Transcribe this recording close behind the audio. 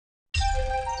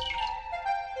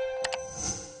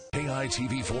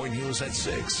KITV4 News at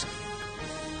 6.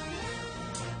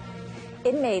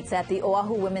 Inmates at the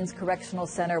Oahu Women's Correctional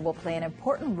Center will play an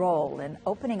important role in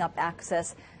opening up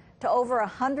access to over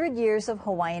 100 years of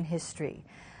Hawaiian history.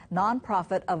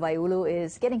 Nonprofit Awaiulu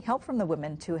is getting help from the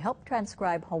women to help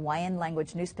transcribe Hawaiian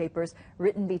language newspapers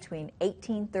written between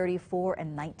 1834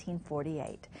 and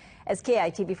 1948. As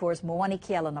KITV4's Moani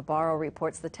Keala Nabarro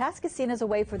reports, the task is seen as a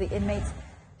way for the inmates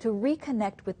to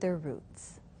reconnect with their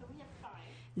roots.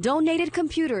 Donated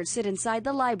computers sit inside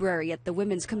the library at the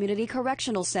Women's Community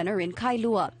Correctional Center in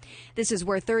Kailua. This is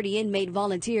where 30 inmate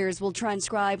volunteers will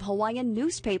transcribe Hawaiian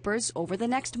newspapers over the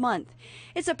next month.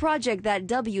 It's a project that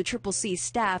WCCC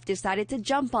staff decided to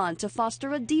jump on to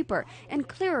foster a deeper and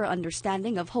clearer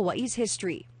understanding of Hawaii's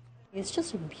history. It's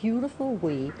just a beautiful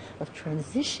way of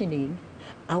transitioning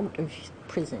out of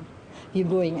prison. You're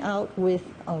going out with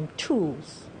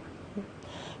tools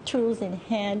in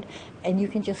hand, and you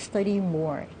can just study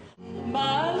more.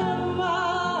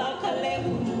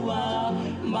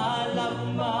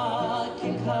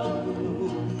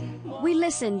 We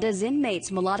listened as inmates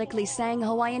melodically sang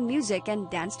Hawaiian music and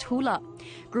danced hula.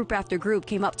 Group after group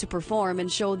came up to perform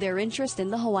and showed their interest in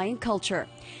the Hawaiian culture.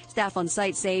 Staff on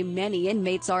site say many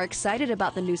inmates are excited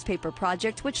about the newspaper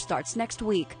project, which starts next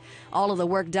week. All of the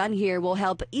work done here will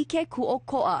help Ike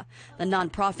Ku'oko'a. The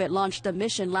nonprofit launched a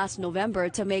mission last November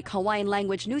to make Hawaiian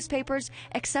language newspapers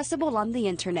accessible on the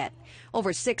internet.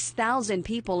 Over 6,000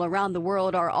 people around the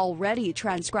world are already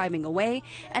transcribing away,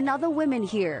 and now the women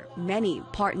here, many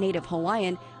part Native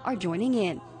Hawaiian, are joining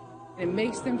in. It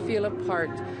makes them feel a part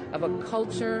of a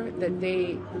culture that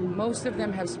most of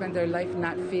them have spent their life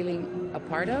not feeling a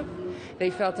part of. They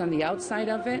felt on the outside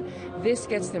of it. This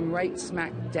gets them right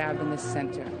smack dab in the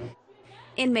center.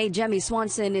 Inmate Jemmy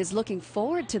Swanson is looking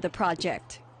forward to the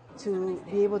project. To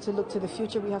be able to look to the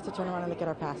future, we have to turn around and look at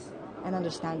our past and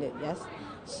understand it, yes?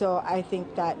 So I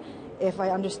think that if I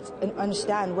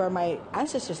understand where my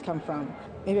ancestors come from,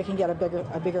 maybe I can get a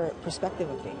bigger perspective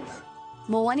of things.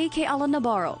 Moani Keala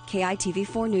Nabarro,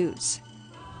 KITV4 News.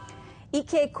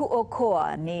 Ike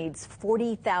Ku'oko'a needs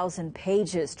 40,000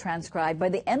 pages transcribed by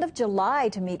the end of July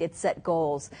to meet its set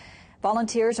goals.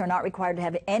 Volunteers are not required to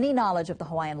have any knowledge of the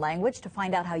Hawaiian language. To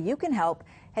find out how you can help,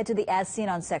 head to the As Seen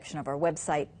On section of our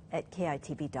website at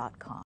KITV.com.